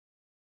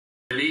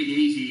late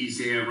 80s,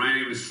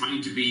 Ryanair was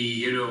trying to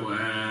be,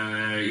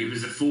 it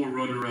was a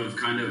forerunner of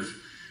kind of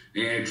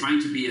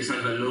trying to be a sort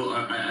of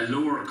a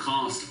lower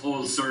cost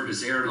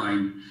all-service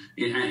airline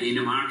in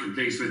a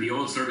marketplace where the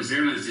all-service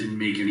airlines didn't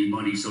make any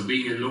money. So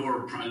being a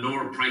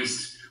lower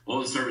priced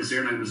all-service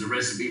airline was a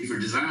recipe for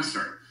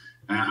disaster.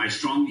 I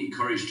strongly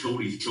encouraged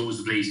Tony to close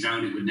the place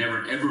down. It would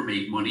never, ever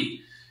make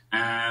money.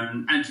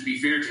 And to be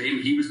fair to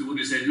him, he was the one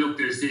who said, look,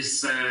 there's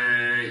this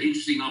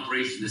interesting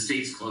operation in the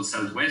States called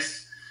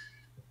Southwest,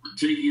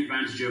 taking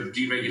advantage of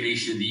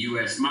deregulation in the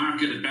US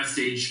market. At that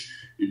stage,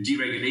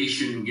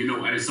 deregulation,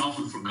 and it's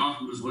often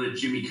forgotten, was one of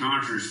Jimmy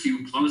Carter's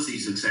few policy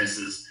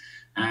successes,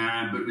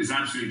 but it was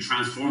absolutely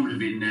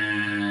transformative in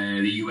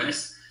the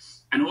US.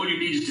 And all you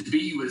needed to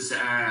be was in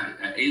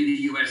the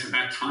US at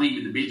that time,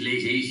 in the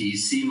mid-late 80s,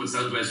 seeing what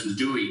Southwest was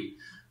doing,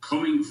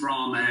 coming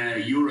from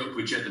Europe,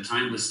 which at the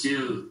time was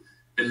still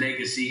the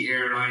legacy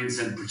airlines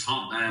and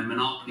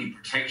monopoly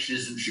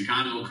protectionism,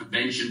 Chicago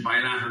Convention,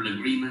 bilateral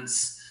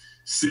agreements,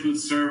 civil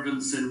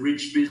servants and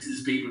rich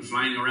business people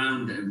flying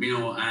around,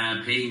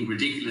 paying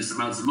ridiculous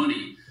amounts of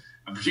money.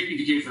 And particularly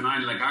the case of an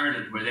island like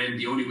Ireland, where then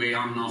the only way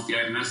on and off the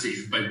island at that stage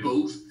was by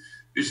boat.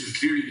 This was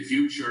clearly the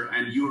future,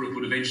 and Europe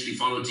would eventually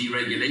follow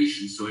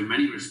deregulation. So in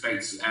many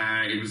respects,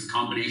 it was a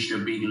combination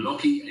of being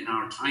lucky in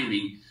our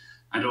timing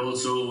and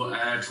also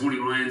Tony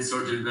Ryan's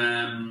sort of,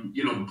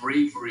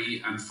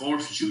 bravery and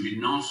fortitude in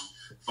not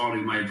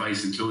following my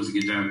advice and closing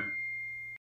it down.